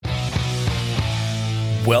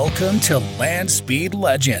Welcome to Land Speed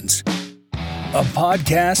Legends, a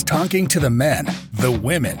podcast talking to the men, the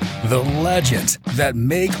women, the legends that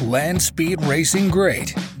make land speed racing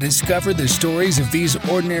great. Discover the stories of these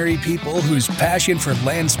ordinary people whose passion for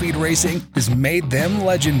land speed racing has made them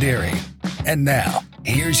legendary. And now,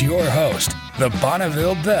 here's your host, the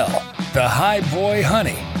Bonneville Belle, the High Boy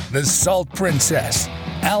Honey, the Salt Princess,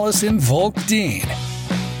 Allison Volk Dean.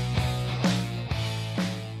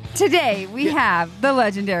 Today, we have the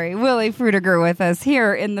legendary Willie Freudiger with us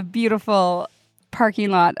here in the beautiful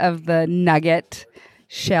parking lot of the Nugget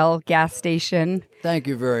Shell gas station. Thank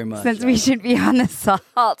you very much. Since we should be on the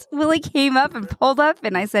Salt, Willie came up and pulled up,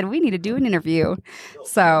 and I said, we need to do an interview.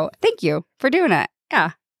 So thank you for doing it.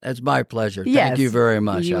 Yeah. That's my pleasure. Yes, Thank you very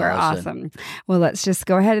much, You are Allison. awesome. Well, let's just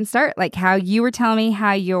go ahead and start. Like how you were telling me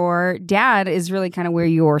how your dad is really kind of where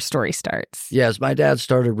your story starts. Yes, my dad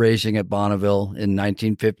started racing at Bonneville in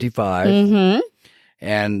 1955. Mm-hmm.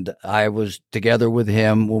 And I was together with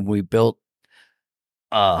him when we built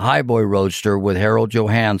a Highboy Roadster with Harold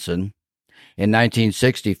Johansson in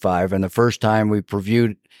 1965. And the first time we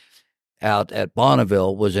previewed out at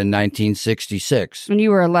Bonneville was in 1966. When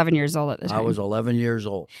you were 11 years old at the time. I was 11 years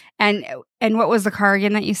old. And what was the car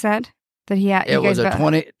again that you said that he had? It was a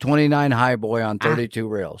 29 Highboy on 32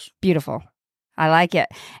 rails. Beautiful. I like it.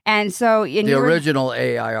 And so the original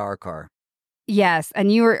AIR car. Yes.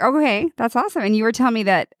 And you were, okay, that's awesome. And you were telling me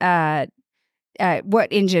that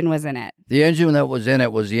what engine was in it? The engine that was in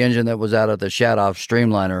it was the engine that was out of the Shadoff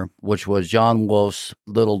Streamliner, which was John Wolf's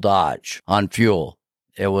little Dodge on fuel.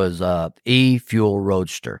 It was E-Fuel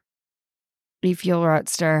Roadster. E-Fuel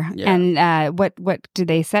Roadster. Yeah. And what did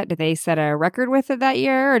they set? Did they set a record with it that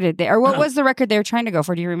year? Or what was the record they were trying to go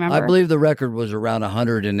for? Do you remember? I believe the record was around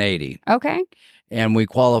 180. Okay. And we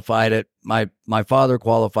qualified it. My father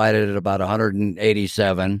qualified it at about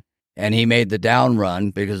 187. And he made the down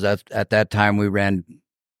run because at that time we ran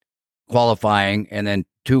qualifying and then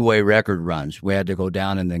two-way record runs. We had to go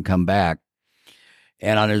down and then come back.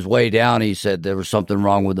 And on his way down, he said there was something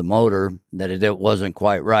wrong with the motor, that it wasn't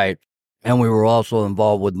quite right. And we were also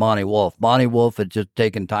involved with Monty Wolf. Monty Wolf had just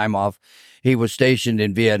taken time off. He was stationed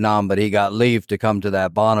in Vietnam, but he got leave to come to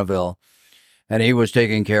that Bonneville. And he was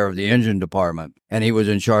taking care of the engine department. And he was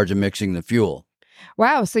in charge of mixing the fuel.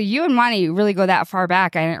 Wow. So you and Monty really go that far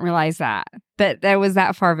back. I didn't realize that was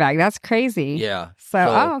that far back. That's crazy. Yeah.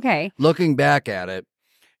 So okay. Looking back at it,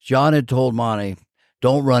 John had told Monty,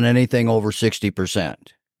 don't run anything over 60%.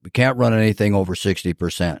 We can't run anything over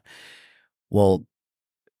 60%. Well,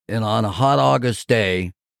 and on a hot August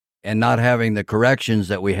day and not having the corrections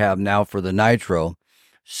that we have now for the nitro,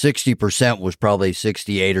 60% was probably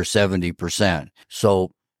 68 or 70%. So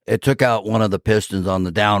it took out one of the pistons on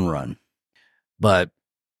the down run.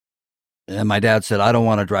 And my dad said, I don't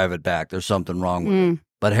want to drive it back. There's something wrong with it.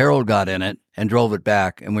 But Harold got in it and drove it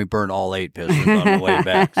back, and we burned all 8 pistons on the way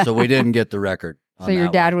back. So we didn't get the record. So your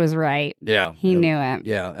dad was right. Yeah. He knew it.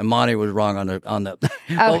 Yeah. And Monty was wrong on the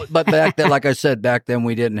well, but back then, like I said, back then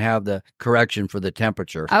we didn't have the correction for the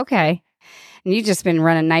temperature. Okay. And you've just been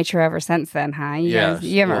running nitro ever since then, huh? Yes.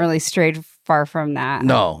 You haven't really strayed far from that.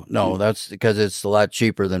 No, that's because it's a lot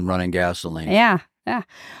cheaper than running gasoline. Yeah. Yeah.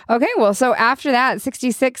 Okay. Well, so after that,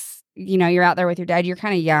 66, you're out there with your dad. You're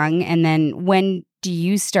kind of young. And then when do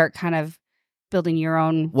you start kind of building your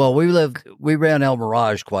own? Well, we ran El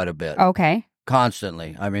Mirage quite a bit. Okay.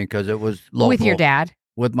 Constantly. I mean, because it was local. With your dad?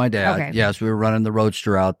 With my dad. Okay. Yes, we were running the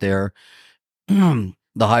Roadster out there, the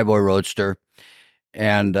Highboy Roadster.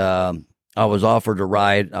 And I was offered a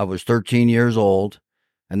ride. I was 13 years old.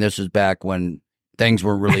 And this is back when things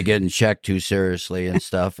weren't really getting checked too seriously and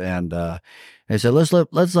stuff. And they said, let's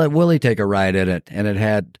let Willie take a ride in it.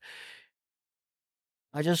 And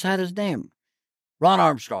I just had his name. Ron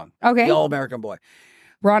Armstrong. Okay. The All-American boy.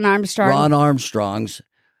 Ron Armstrong. Ron Armstrong's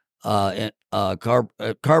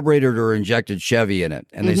carbureted or injected Chevy in it.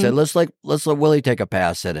 And they said, let's let Willie take a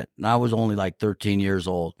pass at it. And I was only like 13 years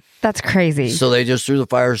old. That's crazy. So they just threw the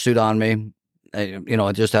fire suit on me.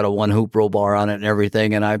 It just had a 1 hoop roll bar on it and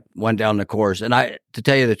everything. And I went down the course. And to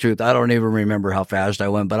tell you the truth, I don't even remember how fast I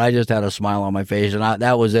went, but I just had a smile on my face. And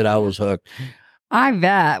that was it. I was hooked. I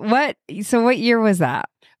bet. So what year was that?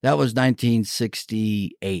 That was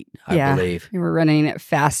 1968, I believe. You were running it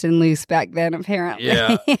fast and loose back then, apparently.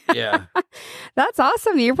 Yeah. That's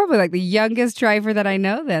awesome. You're probably like the youngest driver that I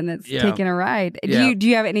know then that's taking a ride. Yeah. Do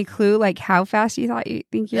you have any clue like how fast you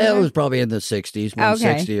think you were? Yeah, it was probably in the 60s,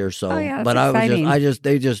 160 or so. Oh, yeah, but exciting.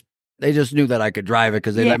 they just knew that I could drive it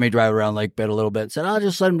because they let me drive around Lake Bed a little bit. Said, I'll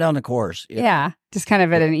just let him down the course. Yeah. Just kind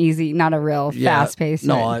of at an easy, not a real fast pace.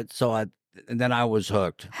 No, so then I was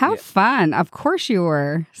hooked. How fun. Of course you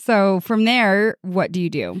were. So from there, what do you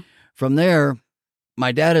do? From there,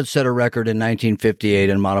 my dad had set a record in 1958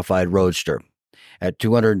 in modified roadster at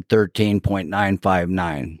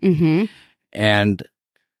 213.959. Mm-hmm. And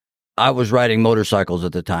I was riding motorcycles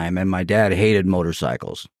at the time, and my dad hated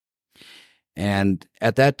motorcycles. And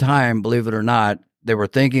at that time, believe it or not, they were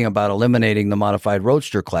thinking about eliminating the modified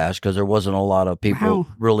roadster class because there wasn't a lot of people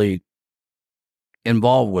really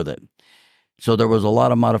involved with it. So there was a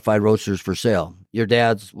lot of modified roadsters for sale. Your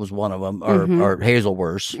dad's was one of them, or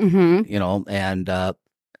Hazelworth's, you know, and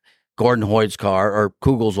Gordon Hoyt's car, or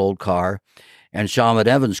Kugel's old car, and Shaman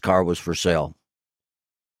Evans' car was for sale.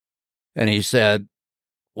 And he said,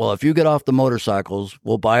 well, if you get off the motorcycles,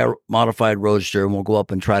 we'll buy a modified roadster and we'll go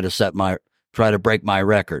up and try to break my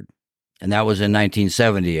record. And that was in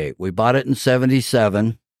 1978. We bought it in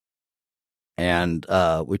 77, and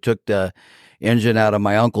we took the engine out of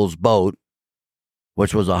my uncle's boat,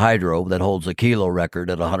 which was a hydro that holds a kilo record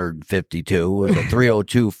at 152. It was a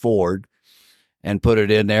 302 Ford, and put it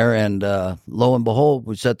in there. And lo and behold,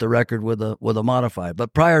 we set the record with a modified.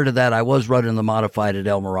 But prior to that, I was running the modified at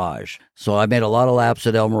El Mirage. So I made a lot of laps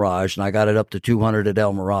at El Mirage, and I got it up to 200 at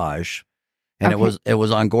El Mirage. And it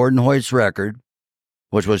was on Gordon Hoyt's record,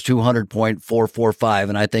 which was 200.445,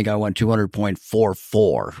 and I think I went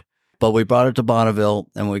 200.44. But we brought it to Bonneville,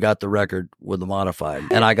 and we got the record with the modified.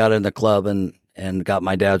 And I got in the club and got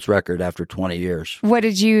my dad's record after 20 years. What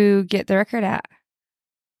did you get the record at?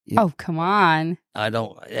 Yeah. Oh, come on.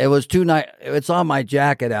 It was it's on my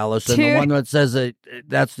jacket, Allison. The one that says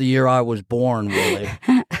that's the year I was born, Willie.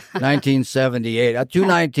 1978.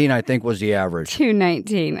 219, I think, was the average.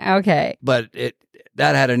 219. Okay. But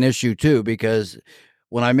that had an issue, too, because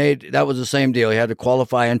when that was the same deal. You had to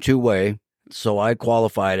qualify in two-way. So I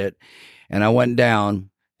qualified it, and I went down,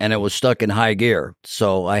 and it was stuck in high gear.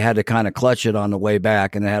 So I had to kind of clutch it on the way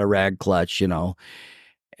back, and it had a rag clutch, you know.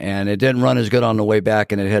 And it didn't run as good on the way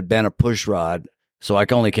back, and it had been a push rod. So I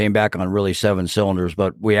only came back on really 7 cylinders,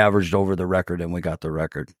 but we averaged over the record, and we got the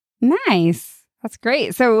record. Nice. That's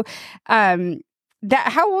great. So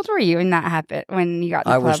how old were you when that happened, when you got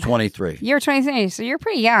in the club? I was 23. You were 23, so you're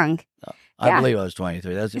pretty young. I believe I was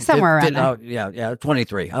 23. That's somewhere around there. Yeah,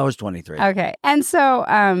 23. I was 23. Okay. And so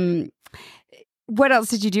what else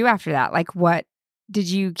did you do after that? Like, what did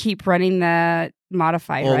you keep running the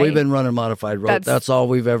modified, well, right? we've been running modified road. That's all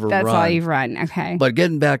we've ever run. That's all you've run. Okay. But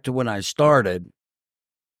getting back to when I started,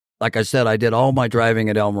 like I said, I did all my driving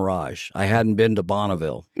at El Mirage. I hadn't been to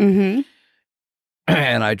Bonneville. Mm-hmm.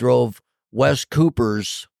 And I drove Wes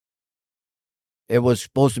Cooper's. It was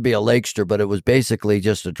supposed to be a Lakester, but it was basically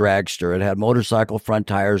just a dragster. It had motorcycle front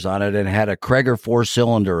tires on it, and it had a Krager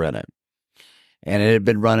 4-cylinder in it. And it had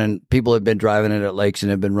been running, people had been driving it at lakes, and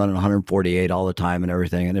it had been running 148 all the time and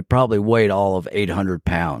everything. And it probably weighed all of 800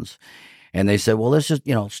 pounds. And they said, well, let's just,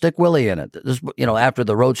 stick Willie in it. This, after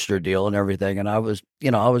the Roadster deal and everything. And I was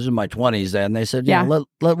in my 20s then. They said,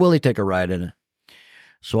 let Willie take a ride in it.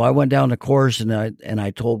 So I went down the course, and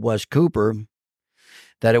I told Wes Cooper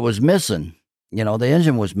that it was missing. The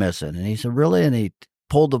engine was missing. And he said, really? And he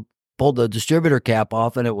pulled the distributor cap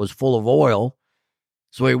off, and it was full of oil.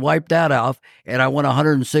 So he wiped that off, and I went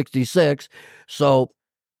 166. So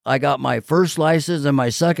I got my first license and my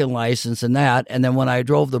second license and that. And then when I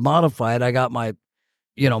drove the modified, I got my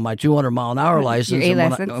 200 mile an hour license.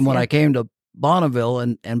 And when I came to Bonneville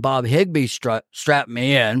and Bob Higbee strapped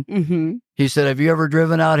me in, mm-hmm. He said, have you ever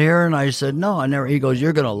driven out here? And I said, no, I never. He goes,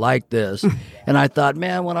 you're going to like this. And I thought,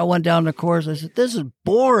 man, when I went down the course, I said, this is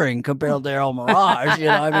boring compared to El Mirage.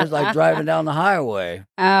 It's like driving down the highway.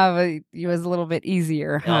 But it was a little bit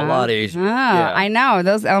easier. Huh? Yeah, a lot easier. Oh, yeah. I know.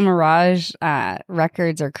 Those El Mirage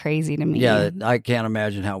records are crazy to me. Yeah, I can't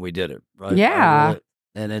imagine how we did it. Right? Yeah.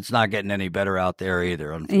 And it's not getting any better out there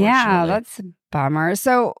either, unfortunately. Yeah, that's a bummer.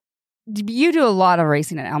 So you do a lot of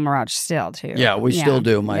racing at El Mirage still, too. Yeah, we still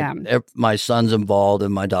do. My son's involved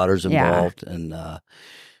and my daughter's involved. Yeah.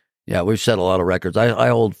 And we've set a lot of records. I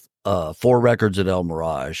hold 4 records at El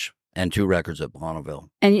Mirage and 2 records at Bonneville.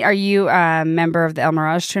 And are you a member of the El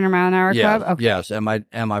Mirage 200 Mile an Hour Club? Okay. Yes, and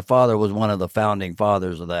my father was one of the founding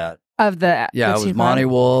fathers of that. It was Monty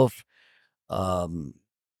Wolf, Hazelworth,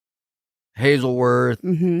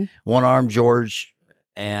 mm-hmm. One Arm George,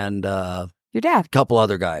 and your dad, a couple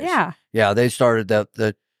other guys. Yeah, they started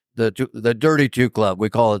the Dirty Two Club. We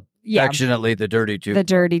call it affectionately the Dirty Two. The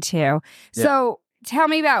Dirty Two. Yeah. So tell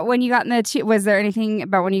me about when you got in the two. Was there anything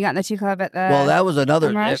about when you got in the 2 Club at the? Well, that was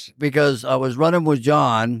another because I was running with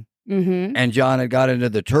John, mm-hmm. and John had got into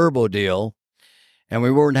the turbo deal, And we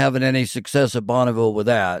weren't having any success at Bonneville with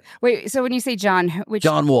that. Wait, so when you say John, which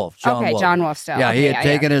John Wolf. okay, Wolf. John Wolf still. Yeah, okay, he had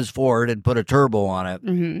taken his Ford and put a turbo on it.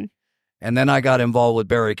 Mm-hmm. And then I got involved with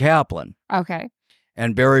Barry Kaplan. Okay.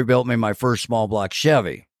 And Barry built me my first small block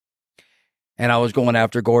Chevy. And I was going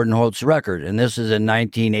after Gordon Holt's record. And this is in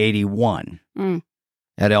 1981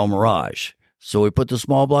 at El Mirage. So we put the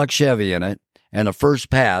small block Chevy in it. And the first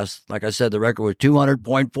pass, like I said, the record was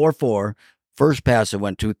 200.44. First pass, it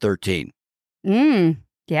went 213.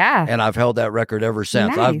 Yeah. And I've held that record ever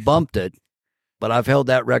since. Nice. I've bumped it, but I've held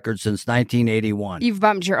that record since 1981. You've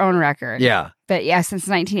bumped your own record. Yeah. But yeah, since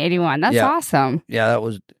 1981. That's Yeah. awesome. Yeah, that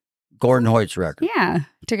was Gordon Hoyt's record. Yeah.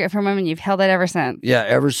 Took it from him and you've held it ever since. Yeah,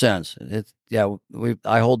 ever since.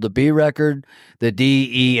 I hold the B record, the D,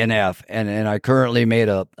 E, and F. And I currently made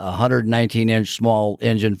a 119-inch small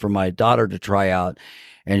engine for my daughter to try out.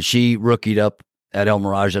 And she rookied up at El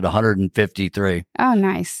Mirage at 153. Oh,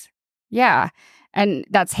 nice. Yeah. And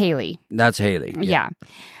that's Haley. That's Haley. Yeah.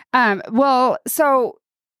 Well, so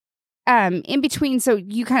in between, so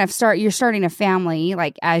you kind of you're starting a family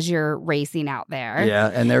like as you're racing out there. Yeah,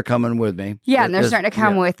 and they're coming with me. Yeah, and they're starting to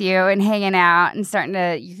come with you and hanging out and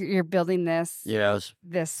you're building this. Yes.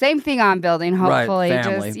 This same thing I'm building, hopefully. Right,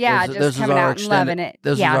 family. Just coming out and loving it.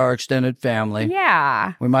 This is our extended family.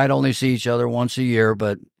 Yeah. We might only see each other once a year,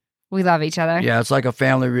 but we love each other. yeah, it's like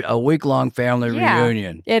a week-long family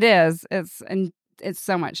reunion. It is. It's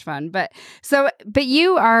so much fun. But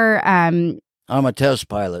you are I'm a test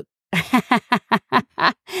pilot.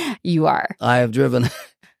 You are. I have driven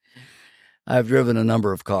a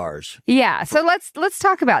number of cars. Yeah. So let's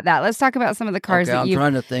talk about that. Let's talk about some of the cars that I'm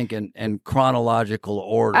trying to think in chronological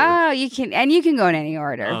order. Oh, you can go in any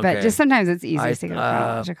order, but just sometimes it's easiest to go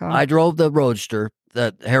chronological. I drove the Roadster,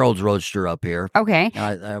 the Harold's Roadster up here. Okay.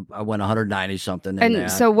 I went 190 something. And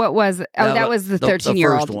that. so what was? That was the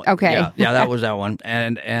 13-year-old. One. Okay. Yeah, that was that one.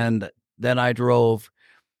 And then I drove.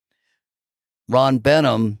 Ron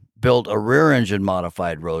Benham built a rear engine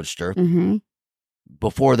modified Roadster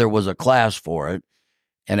before there was a class for it,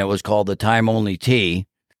 and it was called the Time Only T.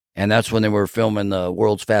 And that's when they were filming the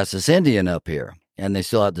World's Fastest Indian up here, and they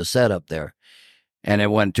still had the setup there. And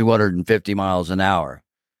it went 250 miles an hour,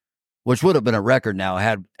 which would have been a record now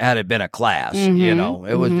had it been a class. You know,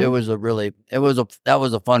 that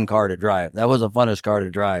was a fun car to drive. That was the funnest car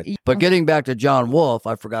to drive. But getting back to John Wolf,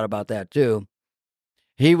 I forgot about that too.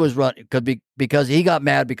 He was running because he got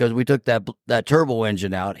mad because we took that turbo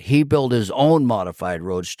engine out. He built his own modified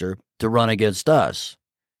Roadster to run against us.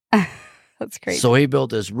 That's great. So he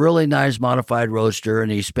built this really nice modified Roadster,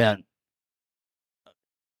 and he spent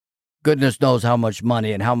goodness knows how much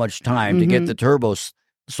money and how much time to get the turbo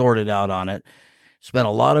sorted out on it. Spent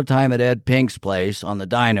a lot of time at Ed Pink's place on the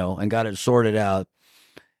dyno and got it sorted out.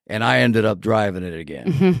 And I ended up driving it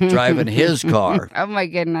again, driving his car. Oh, my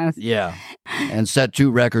goodness. Yeah. And set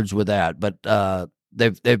 2 records with that. But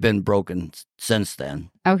they've been broken since then.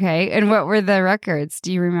 Okay. And what were the records?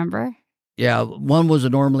 Do you remember? Yeah. One was a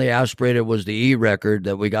normally aspirated, was the E record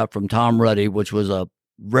that we got from Tom Ruddy, which was a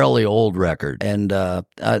really old record. And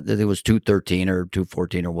it was 213 or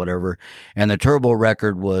 214 or whatever. And the turbo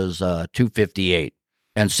record was 258.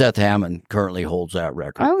 And Seth Hammond currently holds that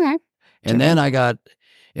record. Okay. And then I got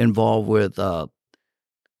involved with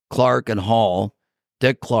Clark and Hall,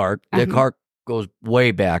 Dick Clark. Dick Clark goes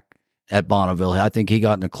way back at Bonneville. I think he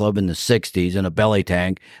got in the club in the 60s in a belly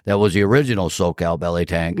tank that was the original SoCal belly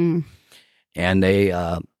tank. And they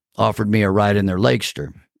offered me a ride in their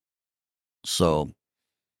Lakester. So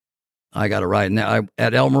I got a ride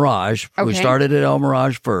at El Mirage. Okay. We started at El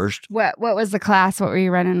Mirage first. What was the class? What were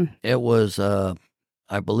you running? It was, I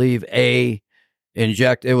believe, it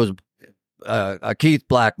was a Keith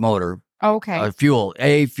Black motor. Okay. A fuel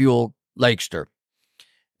Lakester.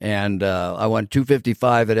 And I went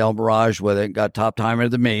 255 at El Mirage with it, got top timer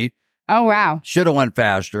of the meet. Oh, wow. Should have went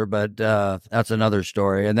faster, but that's another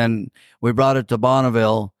story. And then we brought it to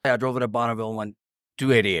Bonneville. I drove it at Bonneville and went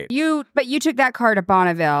 288. But you took that car to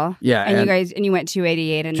Bonneville. Yeah. And you went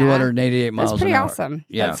 288 and 288 miles an hour. That's pretty awesome.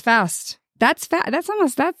 Yeah. That's fast. That's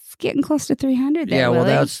fast. That's getting close to 300 there, yeah, well,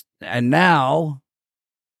 Willie. and now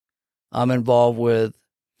I'm involved with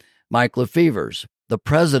Mike Lefevers, the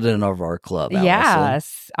president of our club. Allison.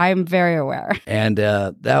 Yes, I'm very aware. And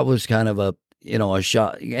that was kind of a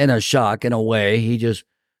shock in a way. He just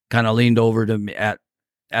kind of leaned over to me at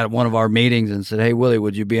one of our meetings and said, "Hey, Willie,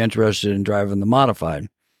 would you be interested in driving the modified?"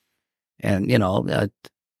 And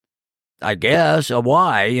I guess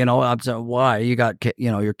why? I'm saying why you got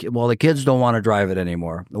the kids don't want to drive it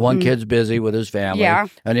anymore. The one kid's busy with his family, and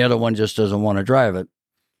the other one just doesn't want to drive it.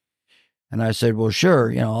 And I said, "Well,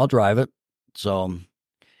 sure, I'll drive it." So,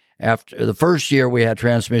 After the first year, we had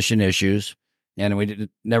transmission issues, and we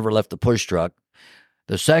never left the push truck.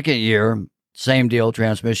 The second year, same deal,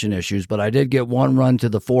 transmission issues, but I did get one run to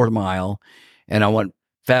the 4th mile, and I went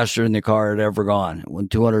faster than the car had ever gone. It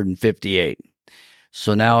went 258.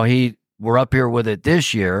 So now we're up here with it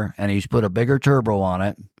this year, and he's put a bigger turbo on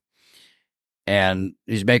it, and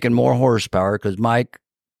he's making more horsepower because Mike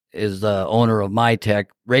is the owner of My Tech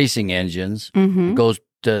Racing Engines. Mm-hmm. It goes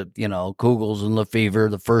to, Kugels and Lefevre,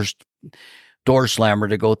 the first door slammer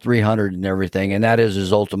to go 300 and everything. And that is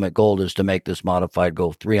his ultimate goal, is to make this modified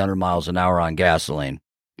go 300 miles an hour on gasoline.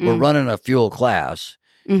 We're running a fuel class,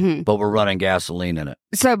 but we're running gasoline in it.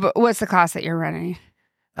 So but what's the class that you're running?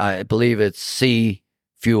 I believe it's C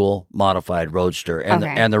fuel modified roadster, and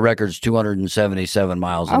and the record's 277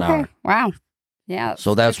 miles an hour. Wow. Yeah.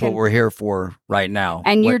 So that's what we're here for right now.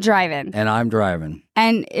 And you're driving. And I'm driving.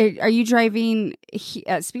 And are you driving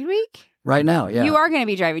at Speed Week? Right now, yeah. You are going to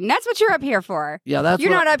be driving. That's what you're up here for. Yeah,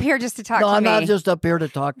 you're not up here just to talk to me. No, I'm not just up here to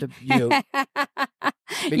talk to you.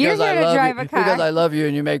 You're going to drive a car. Because I love you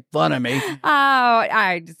and you make fun of me. Oh,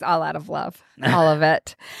 I just all out of love, all of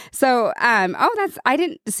it. So, I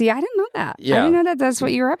didn't know that. Yeah. I didn't know that. That's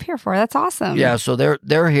what you were up here for. That's awesome. Yeah, so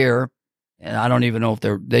they're here. And I don't even know if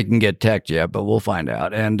they can get teched yet, but we'll find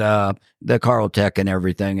out. And the car will tech and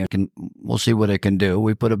everything. We'll see what it can do.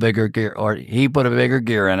 We put a bigger gear, or he put a bigger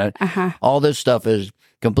gear in it. All this stuff is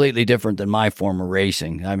completely different than my form of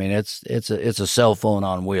racing. I mean, it's a cell phone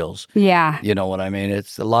on wheels. Yeah. You know what I mean?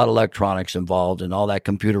 It's a lot of electronics involved and all that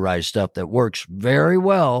computerized stuff that works very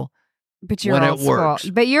well. But you're when old it school. works.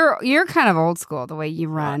 But you're kind of old school the way you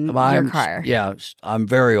run your car. Yeah, I'm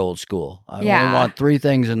very old school. I only want 3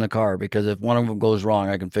 things in the car because if one of them goes wrong,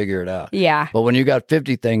 I can figure it out. Yeah. But when you got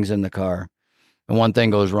 50 things in the car and one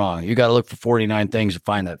thing goes wrong, you got to look for 49 things to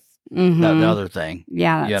find that other thing.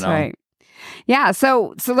 Yeah, that's right. Yeah,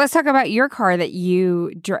 so let's talk about your car that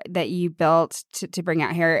you built to bring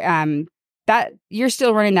out here. That you're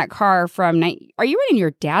still running that car from are you running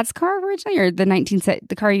your dad's car originally, or the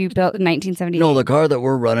car you built in 1978? No, the car that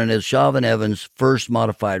we're running is Chauvin Evans' first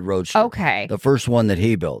modified roadster. Okay. The first one that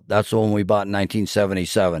he built. That's the one we bought in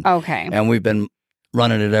 1977. Okay. And we've been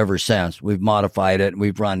running it ever since. We've modified it.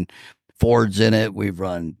 We've run Fords in it. We've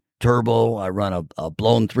run turbo. I run a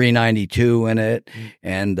blown 392 in it.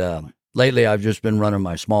 And lately I've just been running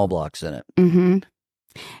my small blocks in it. Mm-hmm.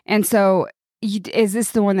 And so is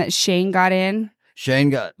this the one that Shane got in?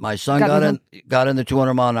 My son got in the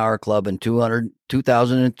 200 mile an hour club in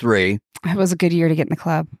 2003. It was a good year to get in the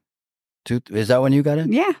club. Is that when you got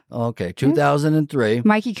in? Yeah. Okay, 2003.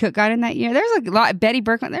 Mikey Cook got in that year. There's a lot. Betty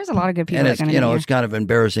Berkman. There's a lot of good people. And it's kind of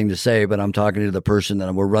embarrassing to say, but I'm talking to the person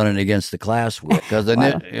that we're running against the class with because the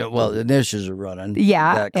Nishes are running.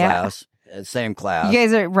 Yeah, that class, same class. You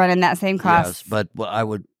guys are running that same class. Yes,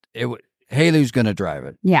 but Haley's going to drive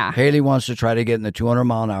it. Yeah. Haley wants to try to get in the 200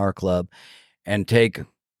 mile an hour club and take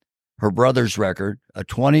her brother's record, a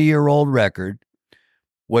 20-year-old record,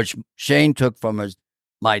 which Shane took from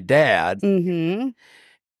my dad. Mm-hmm.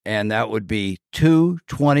 And that would be 2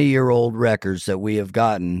 20-year-old records that we have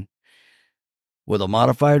gotten with a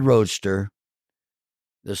modified roadster,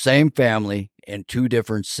 the same family, in 2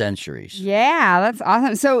 different centuries. Yeah, that's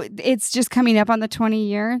awesome. So it's just coming up on the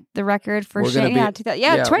 20-year, the record for Shane.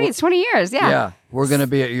 It's 20 years. Yeah. Yeah. We're going to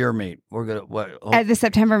be at your meet. We're going to at the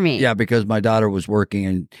September meet. Yeah, because my daughter was working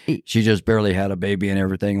and she just barely had a baby and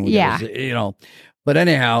everything. But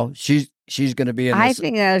anyhow, she's going to be in this. I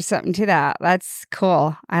think there's something to that. That's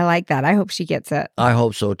cool. I like that. I hope she gets it. I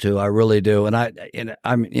hope so too. I really do. And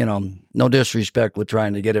I'm no disrespect with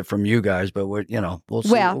trying to get it from you guys, but we'll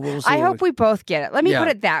see. Well, I hope we both get it. Let me put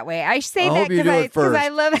it that way. I say that because I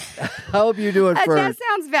love it. I hope you do it first. That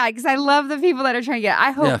sounds bad because I love the people that are trying to get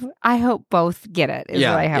it. I hope both get it. Is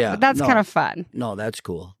what I hope. Yeah. But that's kind of fun. No, that's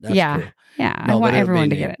cool. That's cool. Yeah, I want everyone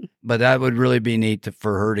to get it. But that would really be neat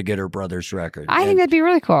for her to get her brother's record. I think that'd be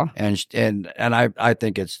really cool. And I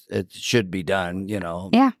think it should be done.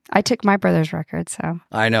 Yeah, I took my brother's record, so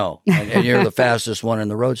I know, and you're the fastest one in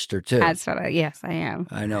the roadster too. That's what. Yes, I am.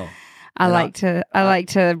 I know. I like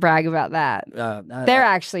to brag about that. They're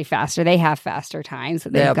actually faster. They have faster times.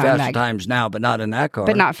 They have faster times now, but not in that car.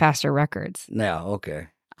 But not faster records. Yeah. Okay.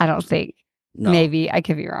 I don't think. No. Maybe I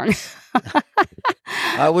could be wrong.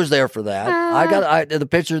 I was there for that. The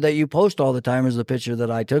picture that you post all the time is the picture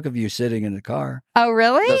that I took of you sitting in the car. Oh,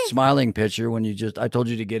 really? The smiling picture when I told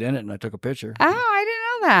you to get in it and I took a picture. Oh, I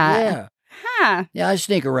didn't know that. Yeah. Huh. Yeah, I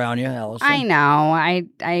sneak around you, Allison. I know.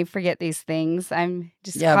 I forget these things. I'm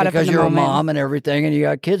just caught up in the because you're moment. a mom and everything and you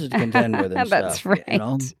got kids to contend with and That's stuff.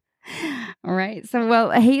 right. All right. So,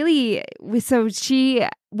 well, Haley, so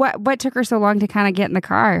what took her so long to kind of get in the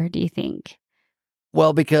car, do you think?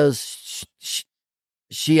 Well, because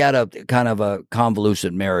she had a kind of a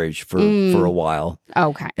convoluted marriage for a while.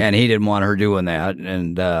 Okay. And he didn't want her doing that.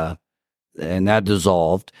 And that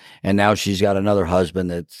dissolved. And now she's got another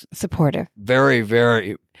husband that's supportive. Very,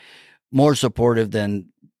 very more supportive than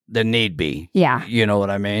need be. Yeah. You know what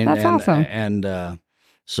I mean? That's awesome. And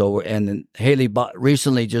then Haley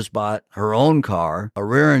recently just bought her own car, a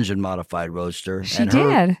rear engine modified Roadster. She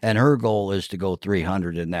did. And her goal is to go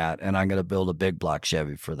 300 in that. And I'm going to build a big block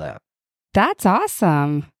Chevy for that. That's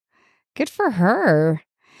awesome. Good for her.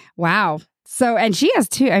 Wow. So, and she has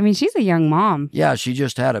two. I mean, she's a young mom. Yeah, she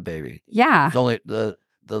just had a baby. Yeah. It's only the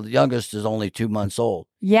youngest is only 2 months old.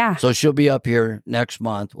 Yeah. So she'll be up here next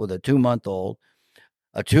month with a 2-month-old,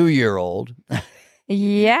 a 2-year-old.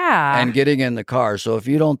 Yeah. And getting in the car. So if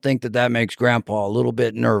you don't think that makes Grandpa a little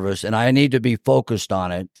bit nervous, and I need to be focused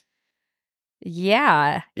on it.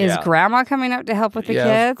 Yeah. Is Grandma coming up to help with the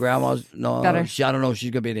kids? Grandma's no. I don't know if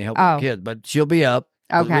she's gonna be any help with the kids, but she'll be up.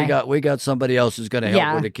 Okay. We got somebody else who's gonna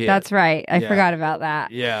help with the kids. That's right. I forgot about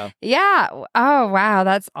that. Yeah. Yeah. Oh wow,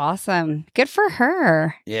 that's awesome. Good for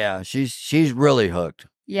her. Yeah, she's really hooked.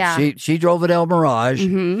 Yeah. She drove at El Mirage,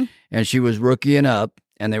 Mm-hmm. and she was rookieing up,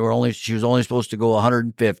 and she was only supposed to go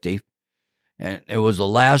 150. And it was the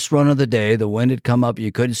last run of the day. The wind had come up.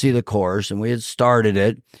 You couldn't see the course, and we had started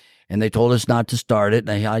it. And they told us not to start it.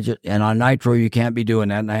 And on nitro, you can't be doing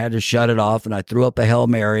that. And I had to shut it off. And I threw up a Hail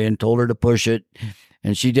Mary and told her to push it.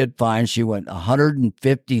 And she did fine. She went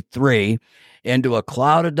 153 into a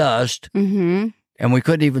cloud of dust. Mm-hmm. And we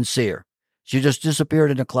couldn't even see her. She just disappeared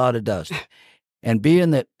in a cloud of dust. And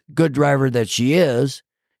being the good driver that she is,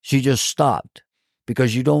 she just stopped.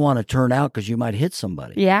 Because you don't want to turn out because you might hit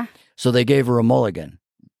somebody. Yeah. So they gave her a mulligan.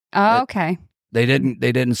 Oh, okay. They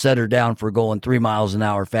didn't set her down for going 3 miles an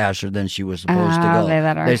hour faster than she was supposed to go.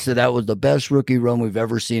 They said that was the best rookie run we've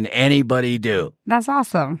ever seen anybody do. That's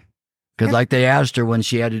awesome. Because like they asked her when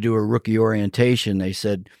she had to do her rookie orientation, they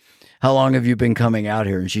said, "How long have you been coming out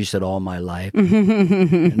here?" And she said, "All my life."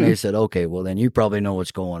 And they said, "Okay, well then you probably know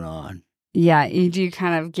what's going on." Yeah, you do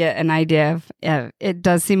kind of get an idea of it.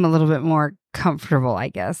 Does seem a little bit more comfortable, I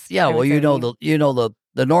guess. Yeah, well, you know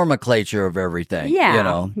the nomenclature of everything. Yeah, you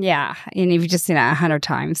know. Yeah, and you've just seen it 100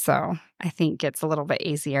 times, so I think it's a little bit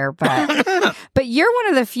easier. But but you're one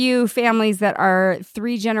of the few families that are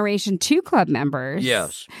 3-generation 2 Club members.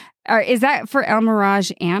 Yes. Is that for El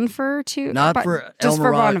Mirage and for two? Not for just El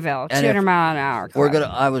for Mirage, Bonneville, 200 mile an hour. Club.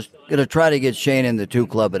 I was gonna try to get Shane in the 2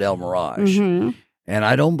 Club at El Mirage, and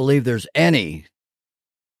I don't believe there's any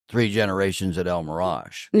 3 generations at El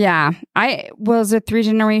Mirage. Yeah, was it 3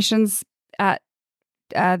 generations at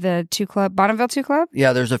the 2 Club, Bonneville 2 Club?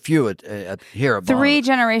 Yeah, there's a few at here at 3 Bonneville.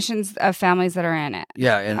 generations of families that are in it.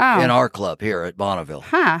 Yeah, in our club here at Bonneville.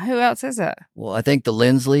 Huh? Who else is it? Well, I think the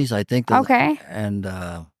Linsleys. Okay. And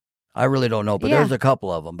I really don't know, but there's a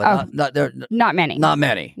couple of them, but not many. Not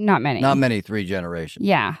many. Not many. Not many 3 generations.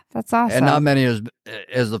 Yeah, that's awesome. And not many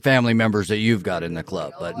as the family members that you've got in the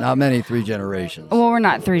club, but not many 3 generations. Well, we're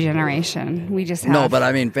not 3 generation. We just have No, but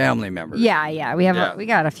I mean family members. Yeah. We have we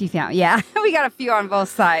got a few family. Yeah, we got a few on both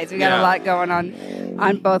sides. We got a lot going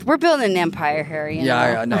on both. We're building an empire, Harry.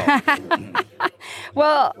 I know.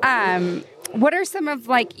 Well, what are some of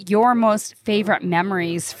your most favorite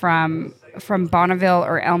memories from Bonneville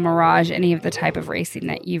or El Mirage, any of the type of racing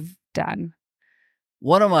that you've done?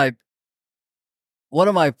 One of my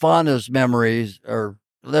fondest memories, or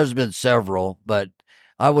there's been several, but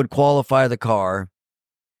I would qualify the car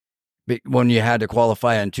when you had to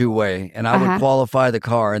qualify in 2-way, and I would qualify the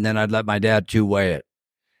car, and then I'd let my dad 2-way it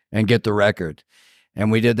and get the record. And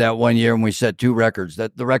we did that one year, and we set 2 records.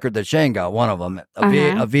 The record that Shane got, one of them, a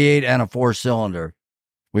V8 and a 4-cylinder.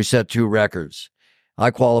 We set 2 records. I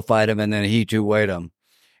qualified him, and then he 2-wayed him.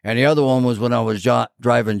 And the other one was when I was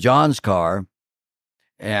driving John's car,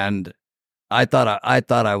 and I thought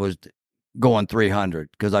I was going 300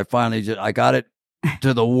 because I got it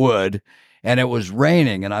to the wood, and it was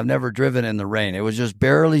raining, and I've never driven in the rain. It was just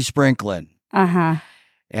barely sprinkling.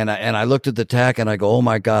 And I looked at the tach, and I go, oh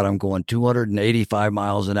my God, I'm going 285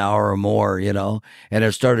 miles an hour or more, and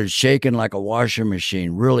it started shaking like a washing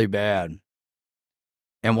machine, really bad.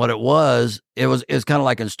 And what it's kind of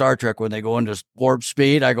like in Star Trek when they go into warp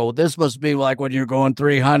speed. I go, this must be like when you're going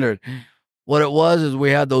 300. What it was is we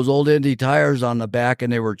had those old Indy tires on the back,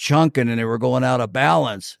 and they were chunking, and they were going out of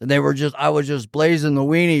balance. And I was just blazing the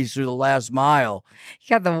weenies through the last mile. You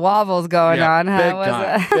got the wobbles going on,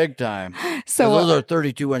 huh? Big time. So those are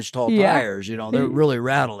 32-inch tall tires. They're really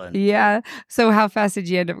rattling. Yeah. So how fast did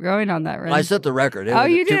you end up going on that run? I set the record.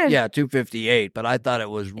 You did? 2:58. But I thought it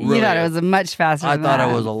was really. You thought it was much faster. I thought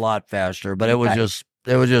it was a lot faster, but it was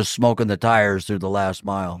just smoking the tires through the last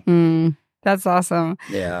mile. That's awesome.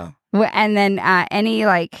 Yeah. And then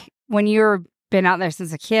when you've been out there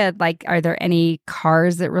since a kid, are there any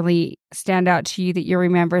cars that really stand out to you that you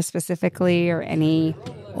remember specifically, or any?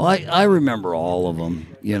 Well, I remember all of them.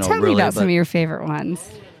 Tell me about some of your favorite ones.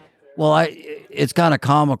 Well, it's kind of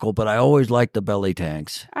comical, but I always liked the belly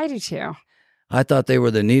tanks. I do too. I thought they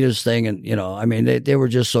were the neatest thing, and they were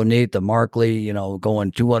just so neat. The Markley,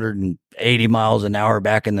 going 280 miles an hour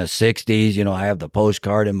back in the '60s. I have the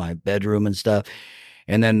postcard in my bedroom and stuff.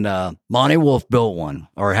 And then Monty Wolf built one,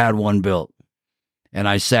 or had one built, and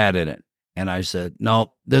I sat in it, and I said,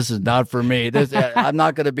 "No, this is not for me. I'm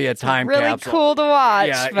not going to be a time really capsule." Really cool to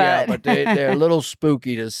watch, but they're a little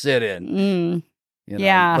spooky to sit in.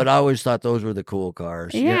 Yeah, but I always thought those were the cool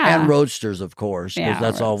cars. Yeah, and roadsters, of course, because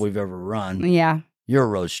that's all we've ever run. Yeah. You're a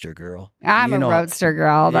roadster girl. I'm a roadster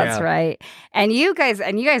girl. That's right. And you guys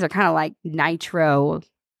are kind of like nitro.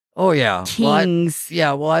 Oh yeah, kings.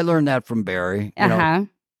 Well, I learned that from Barry. And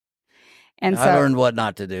so I learned what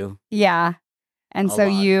not to do. Yeah, and so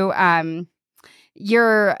you're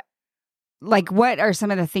what are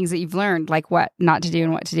some of the things that you've learned, what not to do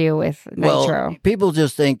and what to do with nitro? Well, people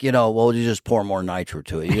just think you just pour more nitro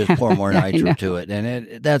to it. You just pour more nitro to it,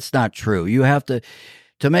 and that's not true. You have to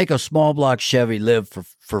make a small block Chevy live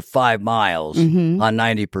for 5 miles on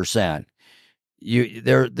 90%.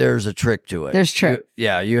 There's a trick to it. There's trick.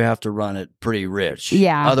 You have to run it pretty rich.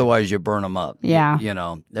 Yeah. Otherwise you burn them up. Yeah.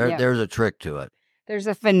 There's a trick to it. There's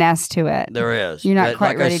a finesse to it. There is. You're not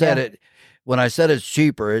quite ready when I said it's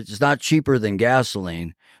cheaper, it's not cheaper than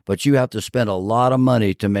gasoline, but you have to spend a lot of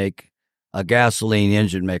money to make a gasoline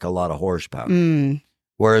engine make a lot of horsepower.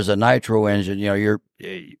 Whereas a nitro engine, you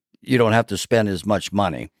don't have to spend as much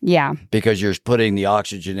money. Yeah. Because you're putting the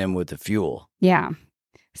oxygen in with the fuel. Yeah.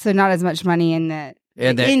 So not as much money in the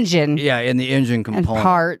engine. Yeah, in the engine component. And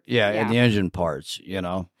part. Yeah, in the engine parts,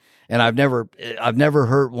 And I've never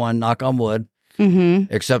hurt one, knock on wood,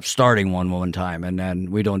 except starting one time, and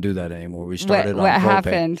then we don't do that anymore. We started on propane. What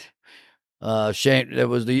happened? Shane, it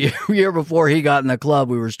was the year before he got in the club.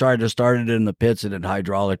 We were starting to start it in the pits, and it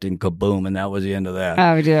hydraulic and kaboom, and that was the end of that.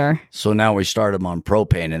 Oh dear. So now we start them on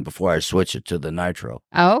propane, and before I switch it to the nitro.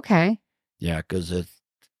 Oh, okay. Yeah, because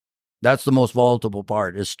that's the most volatile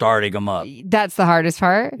part, is starting them up. That's the hardest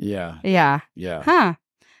part? Yeah. Yeah. Yeah. Huh.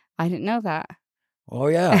 I didn't know that. Oh,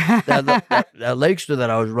 yeah. that Lakester that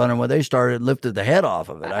I was running with, they lifted the head off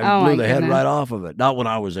of it. I blew the head right off of it. Not when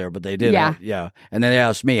I was there, but they did. Yeah. And then they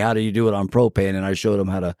asked me, how do you do it on propane? And I showed them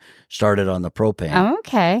how to start it on the propane. Oh,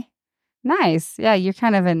 okay. Nice. Yeah, you're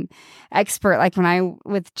kind of an expert. Like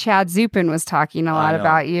with Chad Zupin was talking a lot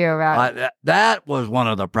about you. That was one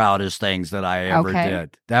of the proudest things that I ever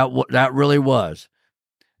did. That really was.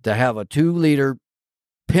 To have a 2-liter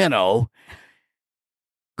Pinto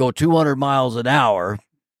go 200 miles an hour,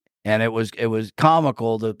 and it was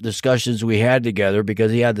comical, the discussions we had together,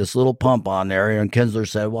 because he had this little pump on there, and Kinsler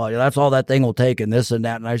said, well, that's all that thing will take, and this and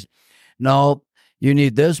that. And I said, no, you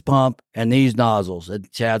need this pump and these nozzles.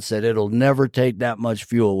 And Chad said, it'll never take that much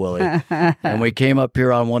fuel, Willie. And we came up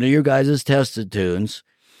here on one of you guys' tested tunes,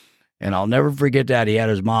 and I'll never forget that. He had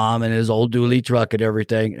his mom and his old dually truck and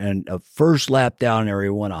everything, and a first lap down there, he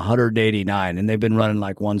went 189, and they've been running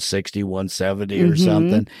like 160, 170 or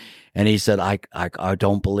something. And he said, I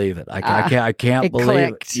don't believe it. I can't believe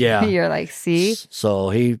clicked. It. Yeah. You're like, see?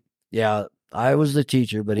 So I was the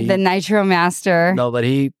teacher, but the Nitro Master. No, but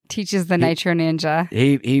he teaches the Nitro Ninja.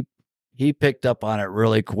 He picked up on it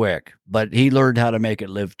really quick, but he learned how to make it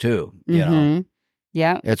live too. You know?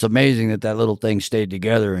 Yeah. It's amazing that little thing stayed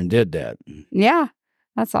together and did that. Yeah.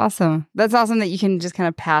 That's awesome. That's awesome that you can just kind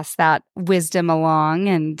of pass that wisdom along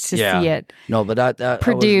and to see it. No, but that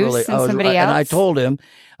produce in somebody else. And I told him,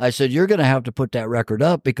 I said, you're going to have to put that record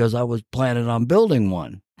up, because I was planning on building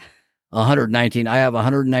one. 119. I have a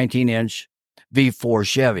 119-inch V4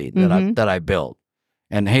 Chevy that I built,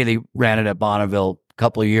 and Haley ran it at Bonneville a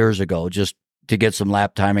couple of years ago just to get some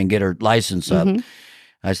lap time and get her license up.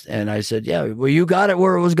 I said, yeah, well, you got it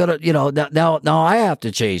where it was going to, now I have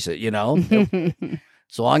to chase it,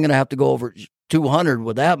 So I'm going to have to go over 200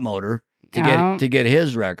 with that motor to get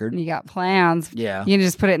his record. You got plans. Yeah. You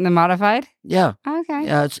just put it in the modified? Yeah. Okay.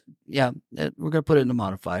 Yeah. Yeah, we're going to put it in the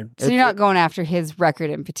modified. So you're not going after his record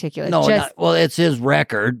in particular? No, well, it's his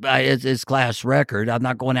record. It's his class record. I'm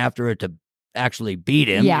not going after it to actually beat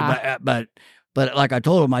him. Yeah. But like I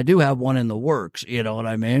told him, I do have one in the works. You know what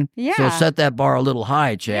I mean? Yeah. So set that bar a little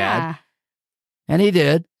high, Chad. Yeah. And he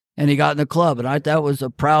did. And he got in the club. And that was a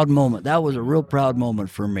proud moment. That was a real proud moment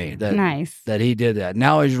for me. Nice. That he did that.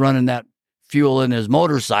 Now he's running that fuel in his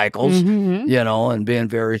motorcycles, you know, and being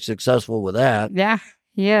very successful with that. Yeah,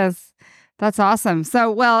 he is. That's awesome.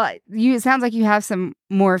 So, well, it sounds like you have some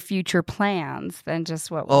more future plans than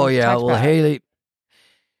just what we talked about.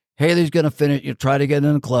 Haley's going to finish, try to get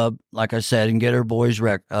in the club, like I said, and get her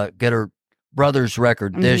get her brother's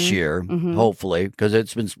record this year, hopefully, because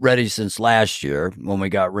it's been ready since last year when we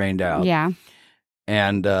got rained out. Yeah.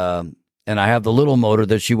 And I have the little motor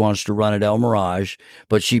that she wants to run at El Mirage,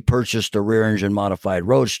 but she purchased a rear engine modified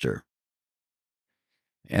Roadster.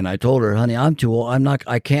 And I told her, honey, I'm too old.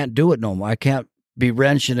 I can't do it no more. I can't be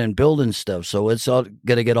wrenching and building stuff. So it's going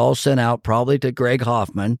to get all sent out probably to Greg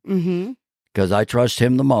Hoffman, because I trust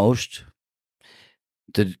him the most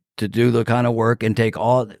to do the kind of work and take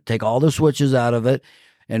all the switches out of it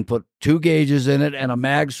and put 2 gauges in it and a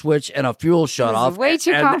mag switch and a fuel shutoff. Way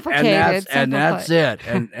too complicated. And that's it.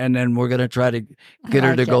 And then we're going to try to get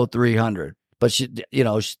her to go 300. But she,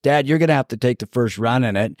 Dad, you're going to have to take the first run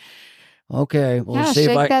in it. Okay, well, see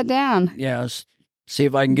shake if I that down. Yeah, see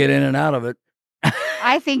if I can get in and out of it.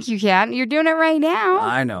 I think you can. You're doing it right now.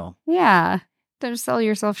 I know. Yeah, don't sell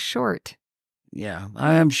yourself short. Yeah,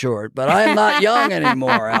 I am short, but I am not young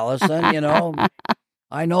anymore, Allison.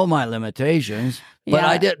 I know my limitations, but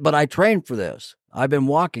I trained for this. I've been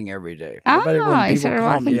walking every day. You started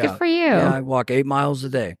walking. Good for you. Yeah, I walk 8 miles a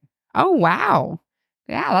day. Oh, wow.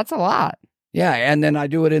 Yeah, that's a lot. Yeah, and then I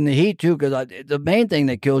do it in the heat too, because the main thing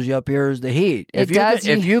that kills you up here is the heat. If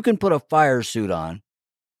you can put a fire suit on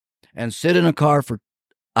and sit in a car for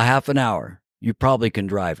a half an hour, you probably can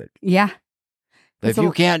drive it. Yeah. If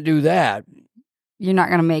you can't do that, you're not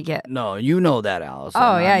going to make it. No, you know that, Allison.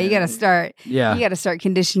 Oh, yeah, you got to start. Yeah. You got to start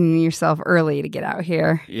conditioning yourself early to get out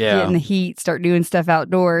here. Yeah. Get in the heat, start doing stuff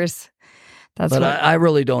outdoors. I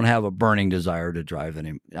really don't have a burning desire to drive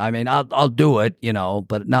anymore. I mean, I'll do it,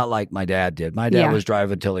 but not like my dad did. My dad was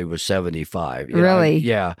driving until he was 75. Really?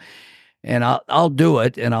 Yeah. And I'll do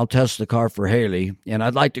it, and I'll test the car for Haley, and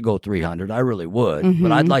I'd like to go 300. I really would,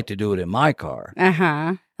 but I'd like to do it in my car.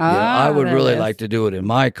 Uh-huh. I would really like to do it in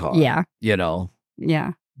my car. Yeah.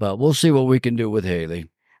 Yeah. But we'll see what we can do with Haley.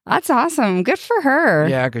 That's awesome. Good for her.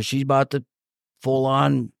 Yeah, because she's bought the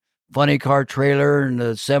full-on funny car trailer and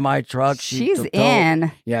the semi truck. She's in.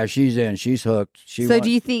 Yeah, she's in. She's hooked. Do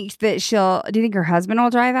you think that do you think her husband will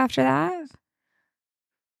drive after that?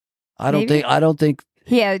 I don't think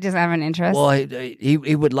he doesn't have an interest. Well,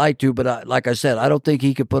 he would like to, but like I said, I don't think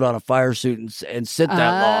he could put on a fire suit and sit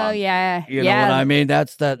that long. Oh, yeah. You know what I mean?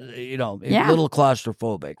 That's a little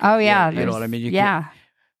claustrophobic. Oh, yeah. You know what I mean? Yeah.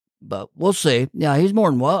 But we'll see. Yeah, he's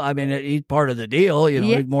more than welcome. I mean, he's part of the deal.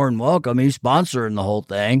 He's more than welcome. He's sponsoring the whole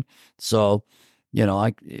thing. So,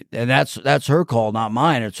 and that's her call, not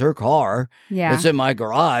mine. It's her car. Yeah. It's in my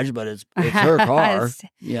garage, but it's her car,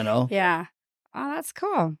 Yeah. Oh, that's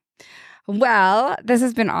cool. Well, this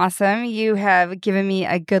has been awesome. You have given me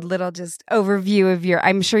a good little just overview of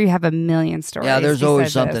I'm sure you have a million stories. Yeah, there's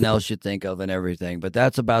always something else you think of and everything, but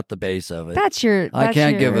that's about the base of it. I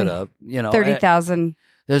can't give it up. 30,000.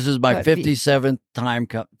 This is my 57th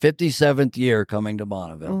year coming to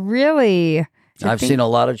Bonneville. Really? I've seen a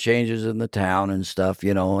lot of changes in the town and stuff,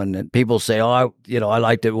 and people say, I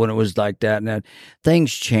liked it when it was like that. And then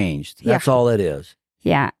things changed. That's all it is.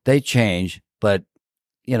 Yeah. They change, but,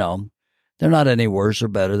 they're not any worse or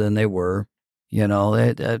better than they were.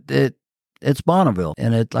 It's Bonneville.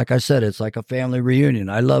 And like I said, it's like a family reunion.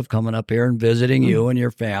 I love coming up here and visiting you and your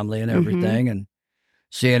family and everything and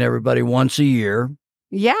seeing everybody once a year.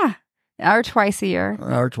 Yeah. Or twice a year.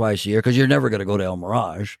 Because you're never going to go to El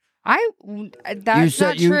Mirage. That's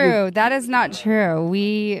not true. That is not true.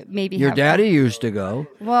 We maybe Your daddy used to go.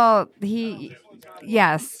 Well,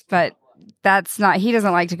 yes, but that's not, he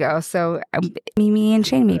doesn't like to go. So me and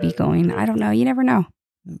Shane may be going. I don't know. You never know.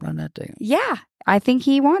 Run that thing. Yeah. I think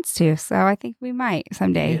he wants to. So I think we might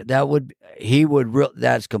someday. Yeah,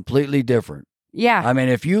 that's completely different. Yeah. I mean,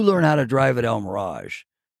 if you learn how to drive at El Mirage,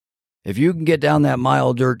 if you can get down that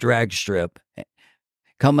mile dirt drag strip,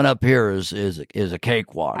 coming up here is a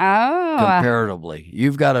cakewalk. Oh, comparatively,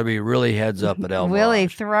 you've got to be really heads up at El Mirage. Really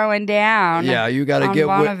throwing down. Yeah, you got to get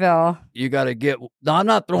Bonneville. You got to get. No, I'm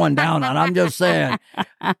not throwing down on. I'm just saying,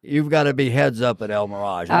 you've got to be heads up at El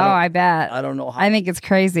Mirage. I bet. I don't know how. I think it's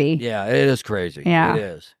crazy. Yeah, it is crazy. Yeah, it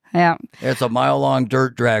is. Yeah. It's a mile-long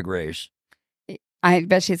dirt drag race. I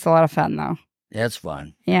bet you it's a lot of fun, though. It's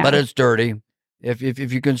fun. Yeah. But it's dirty. If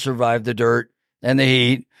you can survive the dirt and the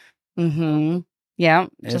heat. Mm-hmm. Yeah,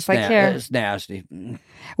 just like here. It's nasty.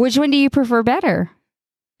 Which one do you prefer better?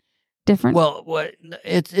 Different? Well,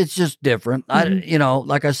 it's just different.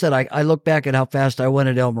 Like I said, I look back at how fast I went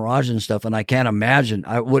at El Mirage and stuff, and I can't imagine.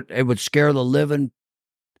 It would scare the living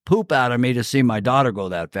poop out of me to see my daughter go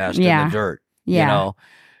that fast in the dirt. Yeah.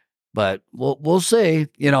 But we'll see.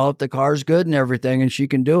 If the car's good and everything, and she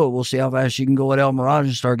can do it, we'll see how fast she can go at El Mirage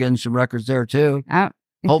and start getting some records there too.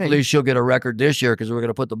 Hopefully, she'll get a record this year because we're going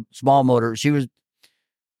to put the small motor. She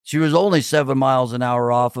was only 7 miles an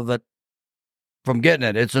hour off of it from getting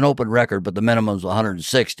it. It's an open record, but the minimum's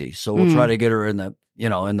 160. So we'll try to get her in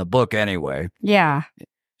the book anyway. Yeah.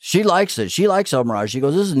 She likes it. She likes El Mirage. She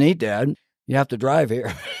goes, "This is neat, Dad. You have to drive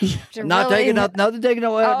here." Nothing taking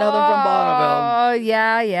away nothing from Bonneville. Oh,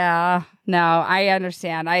 yeah. No, I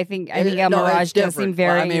understand. I think El Mirage does seem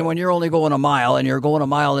very... I mean, when you're only going a mile and you're going a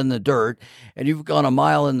mile in the dirt and you've gone a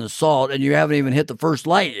mile in the salt and you haven't even hit the first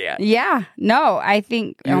light yet. Yeah. No, I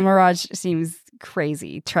think El Mirage seems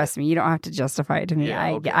crazy. Trust me, you don't have to justify it to me.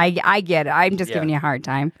 Yeah, okay. I get it. I'm just giving you a hard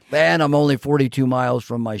time. And I'm only 42 miles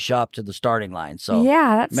from my shop to the starting line, so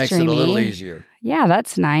that's makes dreamy. it a little easier. Yeah,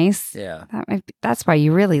 that's nice. Yeah, that's why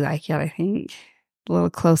you really like it. I think a little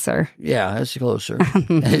closer. Yeah, it's closer.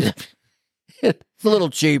 It's a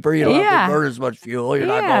little cheaper. You don't have to burn as much fuel. You're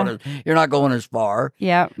not going as far.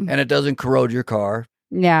 Yeah, and it doesn't corrode your car.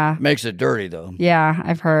 Yeah, Makes it dirty though. Yeah,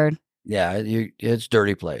 I've heard. Yeah, it's a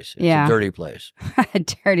dirty place. It's a dirty place.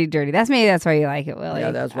 dirty. That's why you like it, Willie. Yeah,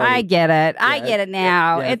 that's why. I get it. I get it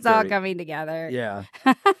now. It's all dirty. coming together. Yeah.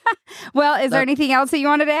 Well, is there anything else that you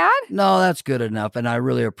wanted to add? No, that's good enough, and I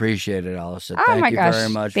really appreciate it, Allison. Oh, Thank my you gosh. very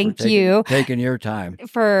much. Thank for you. taking your time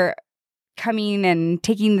for coming and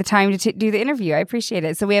taking the time to do the interview. I appreciate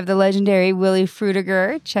it. So we have the legendary Willie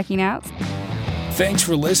Freudiger checking out. Thanks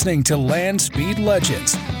for listening to Land Speed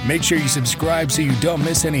Legends. Make sure you subscribe so you don't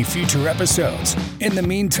miss any future episodes. In the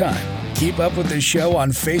meantime, keep up with the show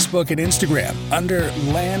on Facebook and Instagram under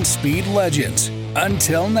Land Speed Legends.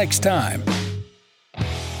 Until next time.